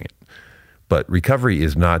in doing it. But recovery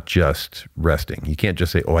is not just resting. You can't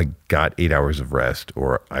just say, oh, I got 8 hours of rest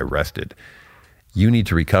or I rested. you need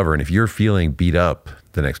to recover. And if you're feeling beat up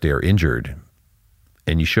the next day or injured,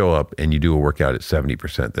 and you show up and you do a workout at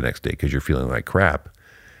 70% the next day because you're feeling like crap,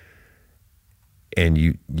 and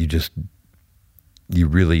you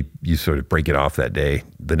sort of break it off that day.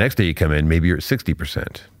 The next day you come in, maybe you're at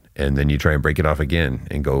 60%, and then you try and break it off again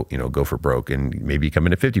and go for broke, and maybe you come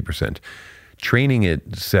in at 50%. Training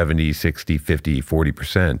at 70, 60, 50,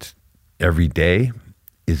 40% every day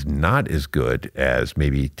is not as good as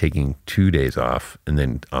maybe taking 2 days off and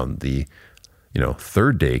then on the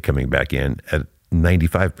third day coming back in at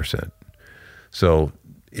 95%. So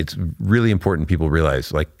it's really important people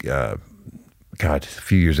realize, like, God, a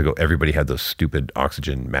few years ago, everybody had those stupid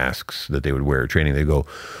oxygen masks that they would wear training. They go,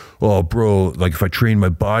 oh, bro, like if I train my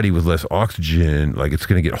body with less oxygen, like it's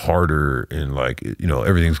going to get harder, and like,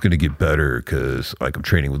 everything's going to get better because like I'm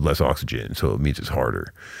training with less oxygen. So it means it's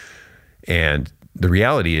harder. And the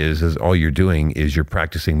reality is all you're doing is you're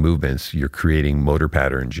practicing movements, you're creating motor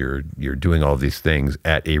patterns, you're doing all these things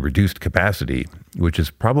at a reduced capacity, which is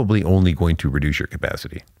probably only going to reduce your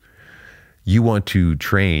capacity. You want to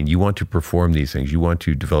train, you want to perform these things, you want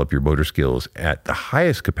to develop your motor skills at the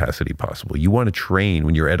highest capacity possible. You want to train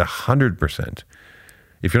when you're at 100%.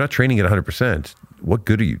 If you're not training at 100%, what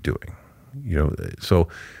good are you doing? So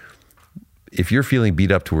if you're feeling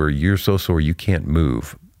beat up to where you're so sore you can't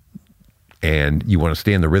move, and you want to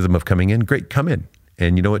stay in the rhythm of coming in, great, come in.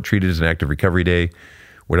 And you know what? Treat it as an active recovery day.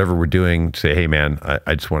 Whatever we're doing, say, hey man,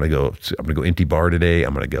 I just want to go, I'm going to go empty bar today.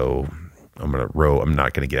 I'm going to row. I'm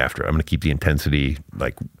not going to get after it. I'm going to keep the intensity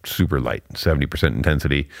like super light, 70%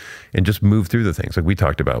 intensity, and just move through the things. Like we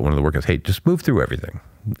talked about one of the workouts, hey, just move through everything.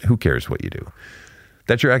 Who cares what you do?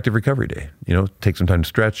 That's your active recovery day. Take some time to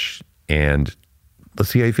stretch, and let's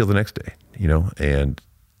see how you feel the next day, and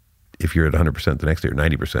if you're at 100% the next day, or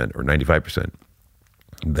 90% or 95%,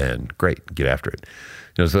 then great, get after it.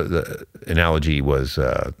 So the analogy was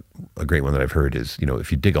a great one that I've heard is,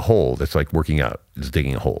 if you dig a hole, that's like working out, it's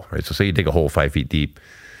digging a hole, right? So say you dig a hole 5 feet deep,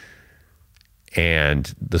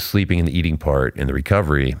 and the sleeping and the eating part and the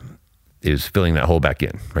recovery is filling that hole back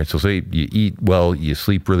in, right? So say you eat well, you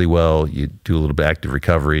sleep really well, you do a little bit of active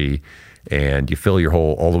recovery, and you fill your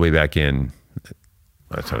hole all the way back in.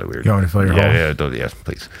 That sounded weird. You want me to fill your hole? Yeah, yes,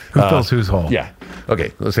 please. Who fills whose hole? Yeah.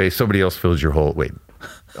 Okay, let's say somebody else fills your hole. Wait.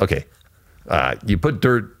 Okay. You put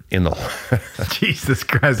dirt in the hole. Jesus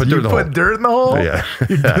Christ. You put dirt in the hole? Yeah.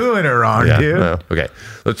 You're doing it wrong, dude. No. Okay.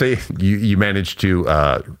 Let's say you manage to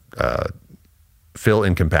fill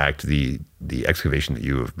and compact the excavation that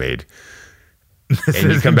you have made.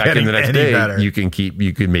 And you come back in the next day, better. you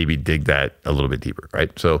can maybe dig that a little bit deeper,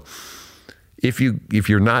 right? So if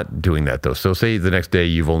you're not doing that though, so say the next day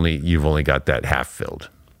you've only got that half filled,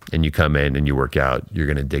 and you come in and you work out, you're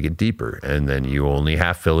going to dig it deeper, and then you only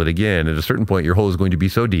half fill it again. At a certain point, your hole is going to be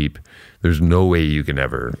so deep, there's no way you can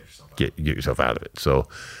ever get yourself out of it. So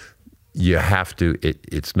you have to.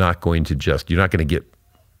 It's not going to just. You're not going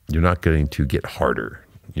to get harder.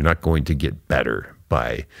 You're not going to get better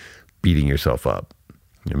by beating yourself up.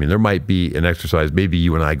 I mean, there might be an exercise, maybe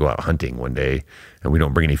you and I go out hunting one day and we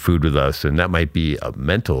don't bring any food with us, and that might be a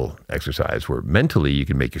mental exercise where mentally you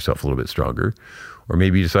can make yourself a little bit stronger. Or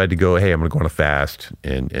maybe you decide to go, hey, I'm going to go on a fast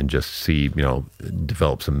and just see,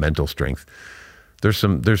 develop some mental strength. There's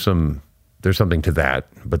something to that,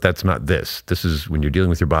 but that's not this. This is when you're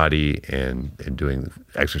dealing with your body and doing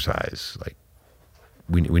exercise. Like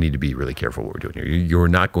we need to be really careful what we're doing here. You're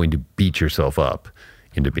not going to beat yourself up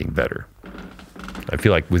into being better. I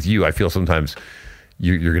feel like with you, sometimes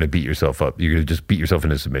you're going to beat yourself up. You're going to just beat yourself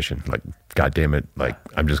into submission. Like, God damn it. Like,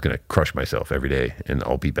 I'm just going to crush myself every day and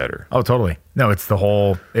I'll be better. Oh, totally. No, it's the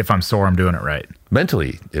whole, if I'm sore, I'm doing it right.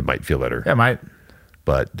 Mentally, it might feel better. Yeah, it might.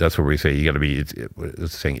 But that's where we say you got to be,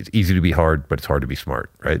 it's saying it's easy to be hard, but it's hard to be smart,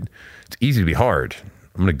 right? It's easy to be hard.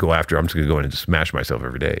 I'm just going to go in and just smash myself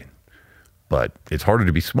every day. But it's harder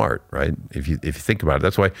to be smart, right? If you think about it,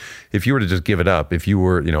 that's why if you were to just give it up, if you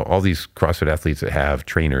were, all these CrossFit athletes that have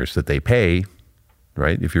trainers that they pay,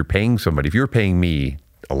 right? If you're paying somebody, if you were paying me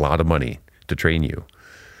a lot of money to train you,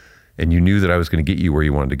 and you knew that I was going to get you where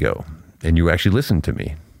you wanted to go, and you actually listened to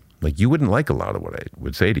me, like you wouldn't like a lot of what I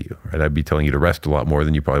would say to you, right? I'd be telling you to rest a lot more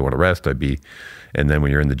than you probably want to rest. And then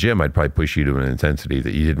when you're in the gym, I'd probably push you to an intensity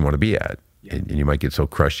that you didn't want to be at. And you might get so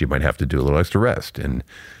crushed, you might have to do a little extra rest. And,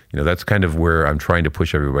 that's kind of where I'm trying to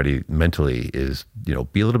push everybody mentally is, be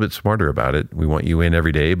a little bit smarter about it. We want you in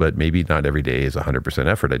every day, but maybe not every day is 100%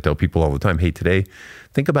 effort. I tell people all the time, hey, today,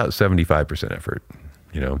 think about 75% effort.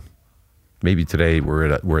 Maybe today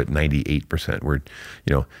we're at 98%.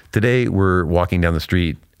 Today we're walking down the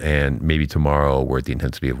street, and maybe tomorrow we're at the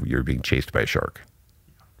intensity of you're being chased by a shark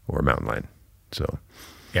or a mountain lion. So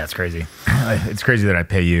Yeah, it's crazy. It's crazy that I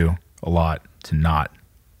pay you a lot to not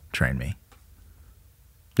train me.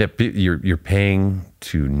 Yep, you're paying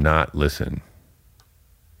to not listen.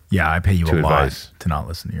 Yeah, I pay you a advice. lot to not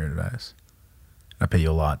listen to your advice. I pay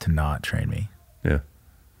you a lot to not train me. Yeah.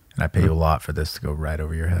 And I pay you a lot for this to go right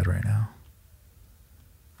over your head right now.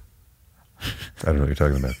 I don't know what you're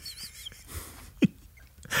talking about.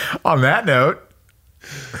 On that note,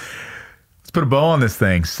 let's put a bow on this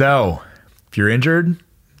thing. So, if you're injured,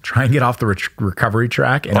 try and get off the recovery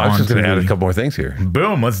track. And I was just onto going to add a the- couple more things here.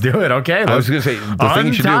 Boom, let's do it. Okay, I was going to say the thing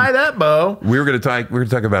you should do. untie that bow. We were going to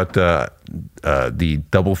talk about the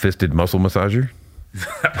double-fisted muscle massager.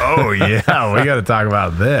 Oh yeah, we got to talk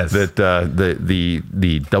about this. That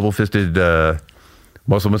the double-fisted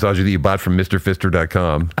muscle massager that you bought from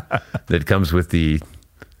MrFister.com that comes with the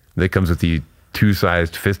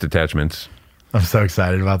two-sized fist attachments. I'm so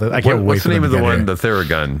excited about this. I can't wait. What's the for name them of to the get one? here. The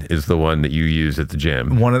Theragun is the one that you use at the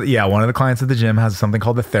gym. One of the clients at the gym has something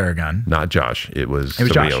called the Theragun. Not Josh. It was It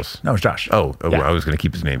was somebody Josh. else. No, it was Josh. Oh, Yeah. I was going to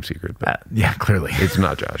keep his name secret, but Yeah, clearly. it's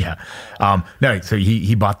not Josh. Yeah. No, so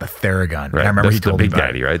he bought the Theragun. And Right. I remember That's he told the me Big about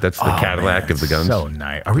Daddy, it. right? That's the Oh, Cadillac man, of the guns. So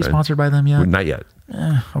nice. Are we sponsored by them yet? Not yet.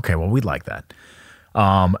 Okay, well, we'd like that.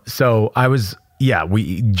 So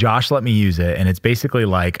Josh let me use it, and it's basically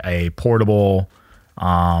like a portable,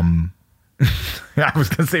 I was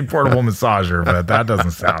going to say portable massager, but that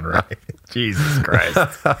doesn't sound right. Jesus Christ.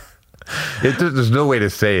 There's no way to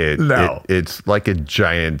say it. No. It's like a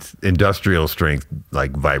giant industrial strength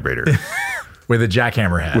like vibrator With a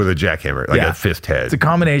jackhammer head. with a jackhammer, like a fist head. It's a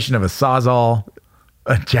combination of a Sawzall,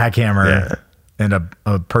 a jackhammer, Yeah. and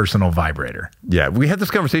a personal vibrator. Yeah, we had this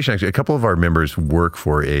conversation actually. A couple of our members work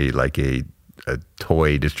for a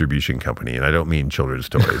toy distribution company, and I don't mean children's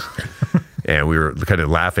toys. And we were kind of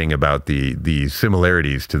laughing about the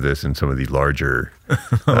similarities to this in some of the larger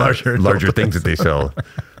things that they sell.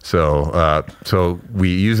 So we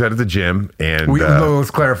use that at the gym, and Let's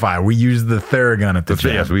clarify. We use the Theragun at the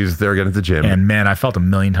gym. yes, we use Theragun at the gym. And man, I felt a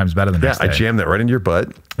million times better the yeah, next day. I jammed that right into your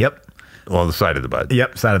butt, Yep. on the side of the butt.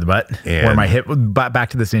 Yep, side of the butt. And- where my hip, back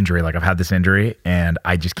to this injury. Like I've had this injury and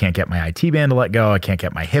I just can't get my IT band to let go. I can't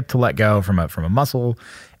get my hip to let go from a muscle.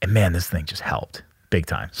 And man, this thing just helped big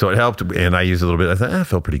time. So it helped, and I used a little bit. I thought, I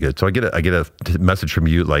felt pretty good. So I get a message from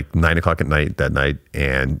you at like 9:00 at night that night,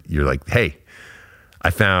 and you're like, "Hey, I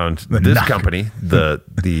found this company, the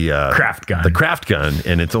Craft Gun. the Craft Gun,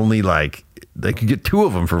 and it's only like they could get 2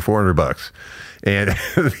 of them for $400, and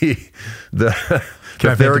the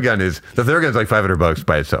Theragun is like $500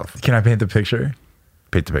 by itself. Can I paint the picture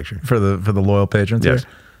Paint the picture. for the loyal patrons Yes.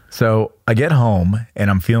 here? So I get home and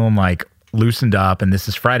I'm feeling like loosened up, and this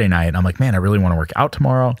is Friday night. And I'm like, man, I really want to work out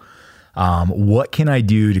tomorrow. What can I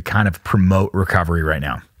do to kind of promote recovery right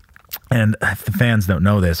now? And if the fans don't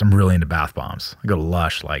know this, I'm really into bath bombs. I go to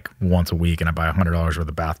Lush like once a week and I buy $100 worth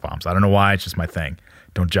of bath bombs. I don't know why. It's just my thing.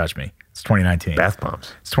 Don't judge me. It's 2019. Bath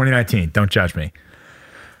bombs. It's 2019. Don't judge me.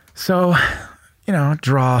 So,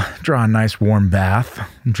 draw a nice warm bath,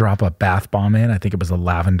 drop a bath bomb in. I think it was a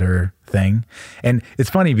lavender thing. And it's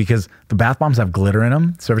funny because the bath bombs have glitter in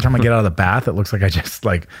them. So every time I get out of the bath, it looks like I was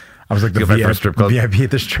like the Go back from a strip club. VIP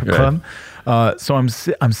at the strip club. So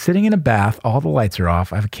I'm sitting in a bath. All the lights are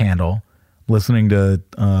off. I have a candle, listening to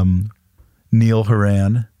Neil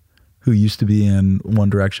Horan, who used to be in One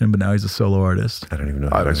Direction, but now he's a solo artist. I don't even know.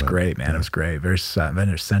 Oh, it was great, man. It was great. Very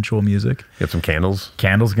sensual music. You have some candles.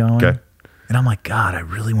 Candles going. Okay. And I'm like, God, I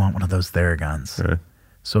really want one of those Theraguns. Right.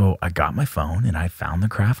 So I got my phone and I found the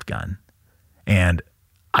Craft Gun. And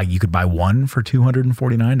you could buy one for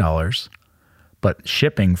 $249, but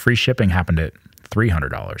free shipping happened at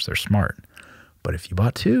 $300. They're smart. But if you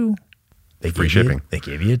bought 2, they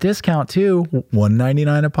gave you a discount too,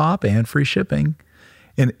 $199 a pop and free shipping.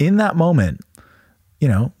 And in that moment,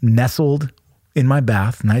 nestled in my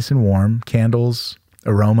bath, nice and warm, candles,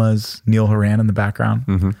 aromas, Neil Horan in the background.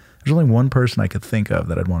 Mm-hmm. There's only one person I could think of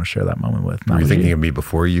that I'd want to share that moment with. Were you thinking of me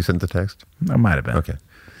before you sent the text? I might have been. Okay.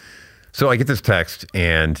 So I get this text,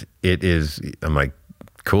 and I'm like,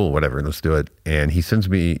 cool, whatever, let's do it. And you send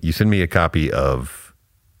me a copy of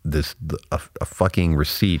a fucking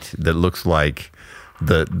receipt that looks like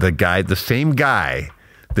the same guy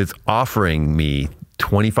that's offering me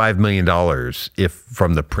 $25 million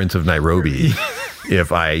from the Prince of Nairobi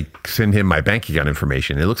if I send him my bank account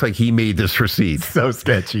information. It looks like he made this receipt So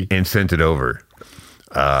sketchy. and sent it over.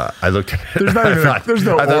 I looked at it. There's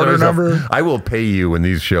no order number. I will pay you when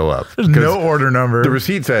these show up. There's no order number. The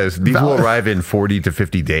receipt says these will arrive in 40 to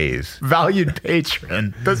 50 days. Valued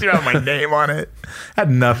patron. Doesn't even have my name on it. Had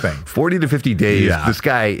nothing. 40 to 50 days. Yeah. This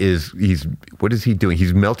guy what is he doing?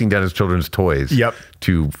 He's melting down his children's toys. Yep.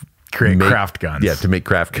 To create craft guns. Yeah, to make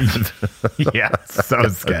craft guns. Yeah, so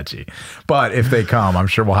sketchy. But if they come, I'm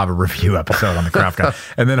sure we'll have a review episode on the craft gun.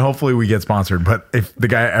 And then hopefully we get sponsored. But if the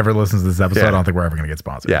guy ever listens to this episode, I don't think we're ever going to get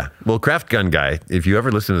sponsored. Yeah. Well, Craft Gun Guy, if you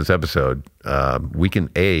ever listen to this episode, we can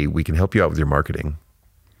help you out with your marketing.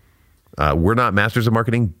 We're not masters of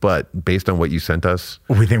marketing, but based on what you sent us,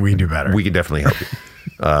 we think we can do better. We can definitely help you.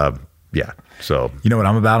 Yeah. So you know what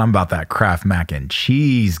I'm about? I'm about that Kraft mac and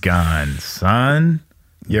cheese gun, son.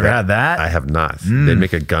 You ever had that? I have not. They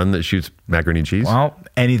make a gun that shoots macaroni and cheese? Well,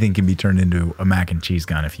 anything can be turned into a mac and cheese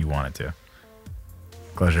gun if you wanted to.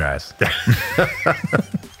 Close your eyes.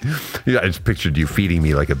 Yeah, I just pictured you feeding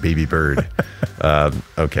me like a baby bird.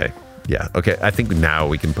 Okay. Yeah. Okay. I think now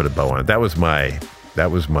we can put a bow on it. That was my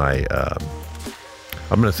I'm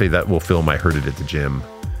going to say that will fill my heard it at the gym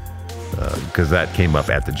because that came up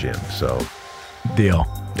at the gym. So deal.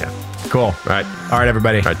 Yeah. Cool. All right. All right,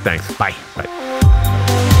 everybody. All right. Thanks. Bye. Bye.